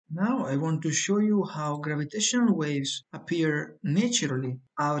Now I want to show you how gravitational waves appear naturally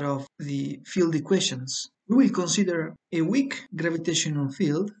out of the field equations. We will consider a weak gravitational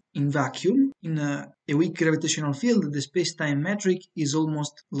field in vacuum. In a weak gravitational field, the space-time metric is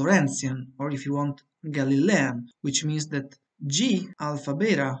almost Lorentzian, or if you want, Galilean, which means that G alpha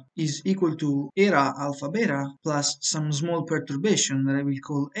beta is equal to era alpha beta plus some small perturbation that I will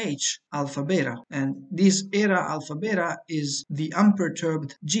call H alpha beta. And this era alpha beta is the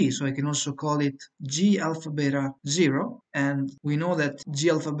unperturbed G, so I can also call it G alpha beta 0. And we know that G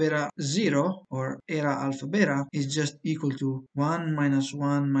alpha beta 0 or era alpha beta is just equal to 1 minus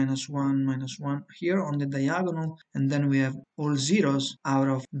 1 minus 1 minus 1 here on the diagonal, and then we have all zeros out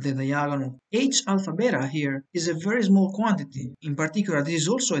of the diagonal. H alpha beta here is a very small quantity. In particular, this is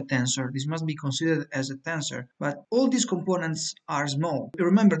also a tensor. This must be considered as a tensor, but all these components are small.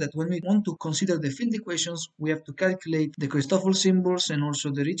 Remember that when we want to consider the field equations, we have to calculate the Christoffel symbols and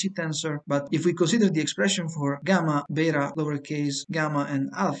also the Ricci tensor. But if we consider the expression for gamma, beta, lowercase gamma, and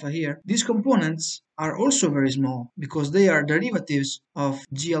alpha here, these components are also very small because they are derivatives of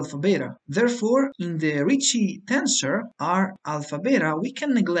G alpha beta. Therefore, in the Ricci tensor R alpha beta, we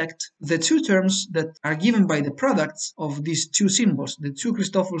can neglect the two terms that are given by the products of these two symbols, the two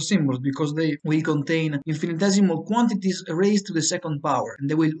Christoffel symbols, because they will contain infinitesimal quantities raised to the second power, and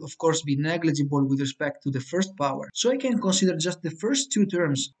they will of course be negligible with respect to the first power. So I can consider just the first two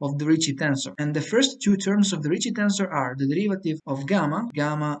terms of the Ricci tensor, and the first two terms of the Ricci tensor are the derivative of gamma,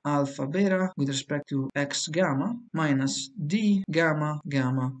 gamma alpha beta with respect to x gamma, minus d gamma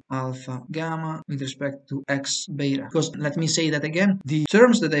gamma alpha gamma with respect to x beta. Because let me say that again, the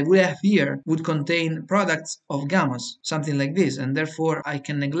terms that I would have here would contain products of gammas, something like this, and therefore I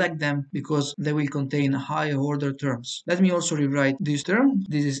can neglect them because they will contain higher order terms. Let me also rewrite this term.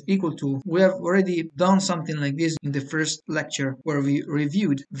 This is equal to, we have already done something like this in the first lecture where we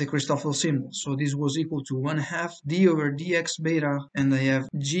reviewed the Christoffel symbol. So this was equal to 1/2 d over dx beta, and I have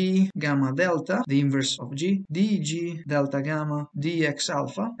g gamma delta, the inverse of g, dg delta gamma dx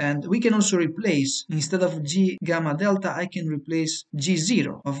alpha. And we can also replace, instead of g gamma delta, I can replace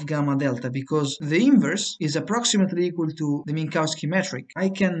g0 of gamma delta, because the inverse is approximately equal to the Minkowski metric. I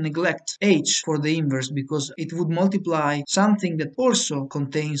can neglect h for the inverse because it would multiply something that also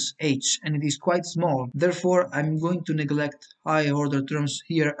contains h, and it is quite small. Therefore, I'm going to neglect higher order terms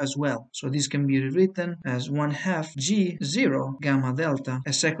here as well. So this can be rewritten as 1/2 g0 gamma delta,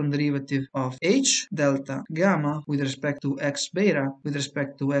 a second derivative of h delta gamma with respect to x beta with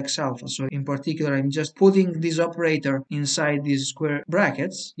respect to x alpha. So in particular, I'm just putting this operator inside these square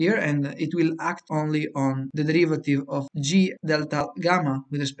brackets here, and it will act only on the derivative of g delta gamma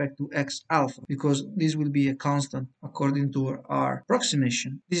with respect to x alpha, because this will be a constant according to our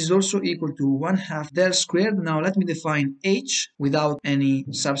approximation. This is also equal to 1/2 del squared. Now let me define h without any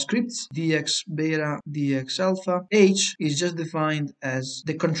subscripts, dx beta dx alpha. H is just defined as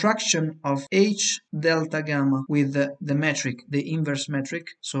the contraction of h delta gamma with the metric, the inverse metric.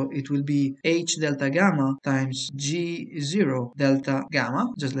 So it will be h delta gamma times g0 delta gamma,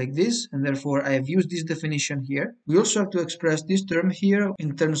 just like this, and therefore I have used this definition here. We also have to express this term here in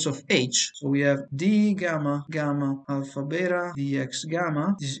terms of h. So we have d gamma gamma alpha beta dx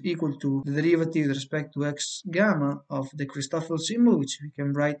gamma. This is equal to the derivative with respect to x gamma of the Christoffel symbol, which we can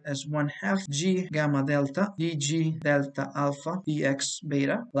write as 1/2 g gamma delta dg delta alpha dx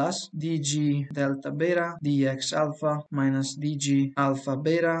beta plus dg delta beta dx alpha minus dg alpha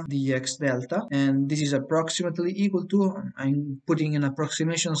beta dx delta, and this is approximately equal to, I'm putting an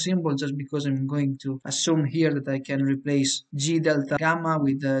approximation symbol just because I'm going to assume here that I can replace g delta gamma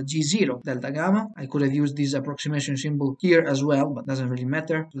with g0 delta gamma. I could have used this approximation symbol here as well, but doesn't really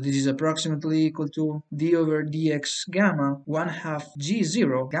matter. So this is approximately equal to d over dx gamma 1/2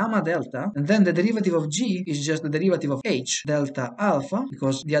 g0 gamma delta, and then the derivative of g is just the derivative of h delta alpha,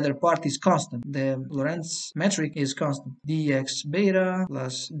 because the other part is constant. The Lorentz metric is constant. dx beta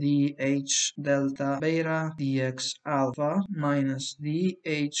plus dh delta beta dx alpha minus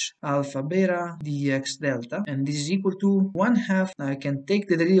dh alpha beta dx delta, and this is equal to 1/2. Now I can take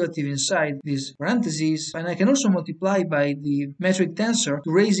the derivative inside these parentheses, and I can also multiply by the metric tensor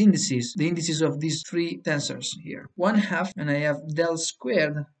to raise indices, the indices of these three tensors here. 1/2, and I have del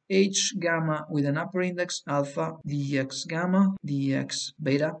squared h gamma with an upper index alpha dx gamma dx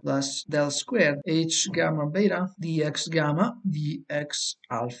beta plus del squared h gamma beta dx gamma dx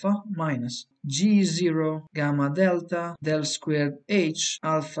alpha minus g0 gamma delta del squared h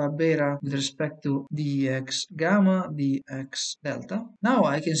alpha beta with respect to dx gamma dx delta. Now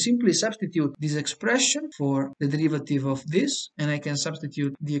I can simply substitute this expression for the derivative of this, and I can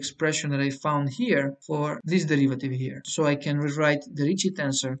substitute the expression that I found here for this derivative here. So I can rewrite the Ricci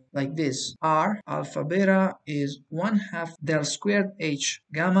tensor like this. R alpha beta is 1/2 del squared H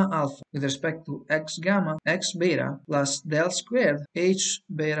gamma alpha with respect to X gamma X beta plus del squared H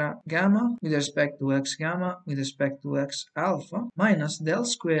beta gamma with respect to X gamma with respect to X alpha minus del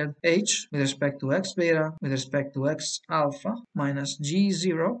squared H with respect to X beta with respect to X alpha minus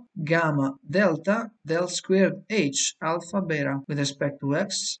G0 gamma delta del squared H alpha beta with respect to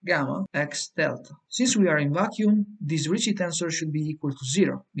X gamma X delta. Since we are in vacuum, this Ricci tensor should be equal to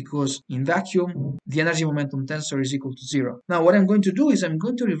 0 because in vacuum the energy momentum tensor is equal to 0. Now what I'm going to do is I'm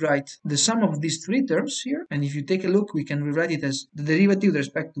going to rewrite the sum of these three terms here, and if you take a look we can rewrite it as the derivative with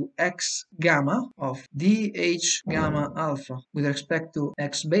respect to X gamma of dH gamma alpha with respect to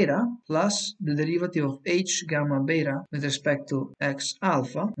X beta plus the derivative of H gamma beta with respect to X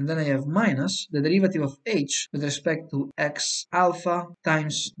alpha, and then I have minus the derivative of H with respect to X alpha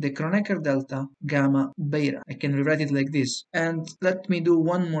times the Kronecker delta gamma beta. I can rewrite it like this. And let me do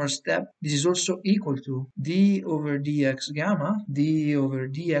one more step. This is also equal to d over dx gamma, d over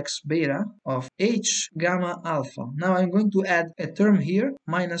dx beta of H gamma alpha. Now I'm going to add a term here,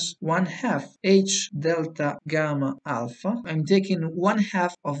 minus 1/2 H delta gamma alpha. I'm taking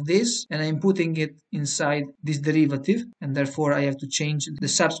 1/2 of this and I'm putting it inside this derivative, and therefore I have to change the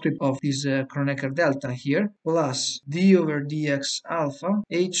subscript of this Kronecker delta here, plus d over dx alpha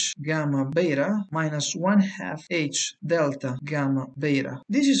H gamma beta minus 1/2 H delta gamma beta.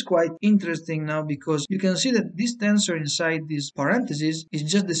 This is quite interesting now because you can see that this tensor inside these parentheses is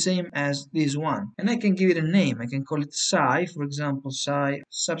just the same as this one, and I can give it a name. I can call it psi, for example, psi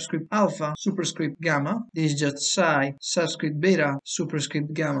subscript alpha superscript gamma. This is just psi subscript beta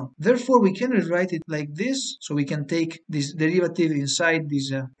superscript gamma. Therefore we can rewrite it like this, so we can take this derivative inside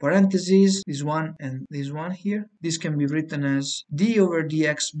these parentheses, this one and this one here. This can be written as d over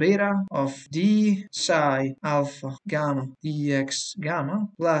dx beta of d psi alpha gamma dx gamma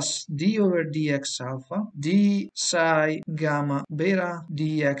plus d over dx alpha d psi gamma beta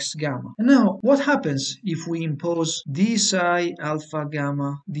dx gamma. And now what happens if we impose d psi alpha gamma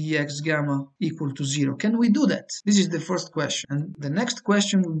dx gamma equal to 0? Can we do that? This is the first question. And the next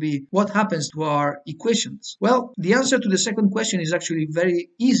question would be, what happens to our equations? Well, the answer to the second question is actually very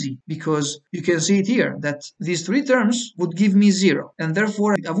easy, because you can see it here that these three terms would give me 0, and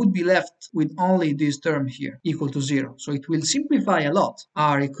therefore I would be left with only this term here equal to 0. So it will simplify a lot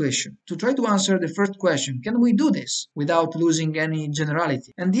our equation. To try to answer the first question, can we do this without losing any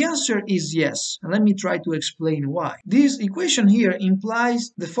generality? And the answer is yes, and let me try to explain why. This equation here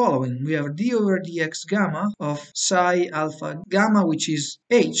implies the following. We have d over dx gamma of psi alpha gamma, which is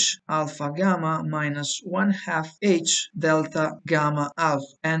H alpha gamma minus 1/2 H delta gamma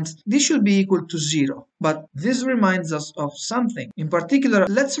alpha, and this should be equal to 0. But this reminds us of something. In particular,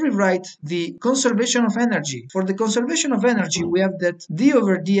 let's rewrite the conservation of energy. For the conservation of energy, we have that d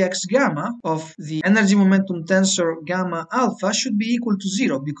over dx gamma of the energy momentum tensor gamma alpha should be equal to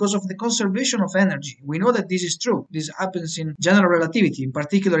 0 because of the conservation of energy. We know that this is true. This happens in general relativity. In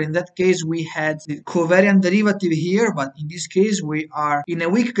particular, in that case, we had the covariant derivative here, but in this case, we are in a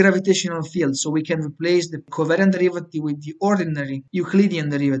weak gravitational field, so we can replace the covariant derivative with the ordinary Euclidean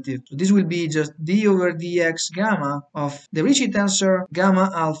derivative. So this will be just d over dx gamma of the Ricci tensor gamma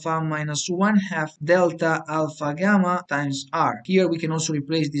alpha minus 1/2 delta alpha gamma times r. Here we can also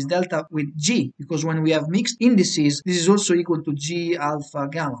replace this delta with g, because when we have mixed indices, this is also equal to g alpha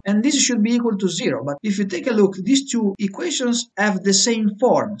gamma, and this should be equal to 0. But if you take a look, these two equations have the same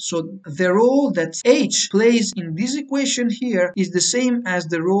form, so the role that h plays in this equation here is the same as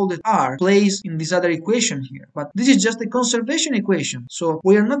the role that r plays in this other equation here. But this is just a conservation equation, so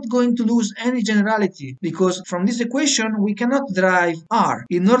we are not going to lose any generality, because from this equation we cannot derive r.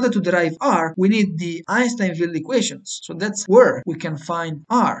 In order to derive r, we need the Einstein field equations, so that's where we can find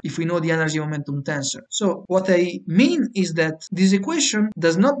r if we know the energy momentum tensor. So what I mean is that this equation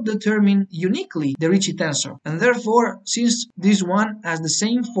does not determine uniquely the Ricci tensor, and therefore, since this one has the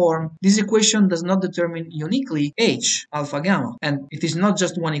same form, this equation does not determine uniquely h alpha gamma. And it is not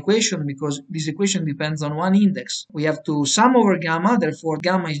just one equation, because this equation depends on one index. We have to sum over gamma, therefore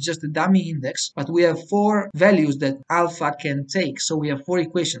gamma is just a dummy index, but we have 4 values that alpha can take, so we have 4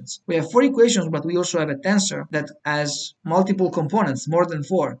 equations. We have 4 equations, but we also have a tensor that has multiple components, more than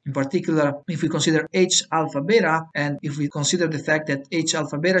 4. In particular, if we consider h alpha beta, and if we consider the fact that h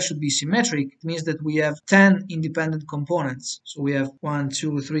alpha beta should be symmetric, it means that we have 10 independent components. So we have 1,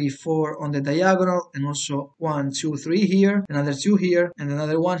 2, 3, 4 on the diagonal, and also 1, 2, 3 here, another 2 here, and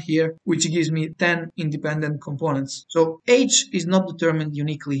another 1 here, which gives me 10 independent components. So h is not determined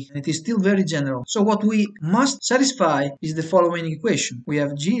uniquely, and it is still very general. So what we must satisfy is the following equation. We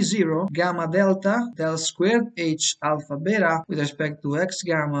have G0 gamma delta del squared H alpha beta with respect to x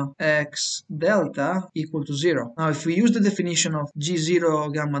gamma x delta equal to 0. Now if we use the definition of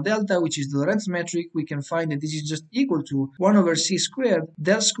G0 gamma delta, which is the Lorentz metric, we can find that this is just equal to 1 over c squared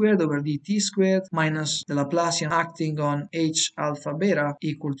del squared over dt squared minus the Laplacian acting on H alpha beta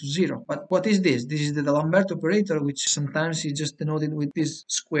equal to 0. But what is this? This is the D'Alembert operator, which sometimes is just denoted with this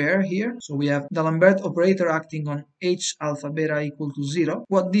square here. So we have D'Alembert operator acting on H alpha beta equal to 0.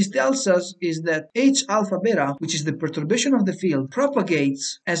 What this tells us is that H alpha beta, which is the perturbation of the field,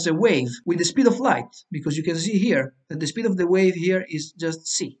 propagates as a wave with the speed of light, because you can see here that the speed of the wave here is just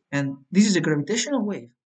c, and this is a gravitational wave.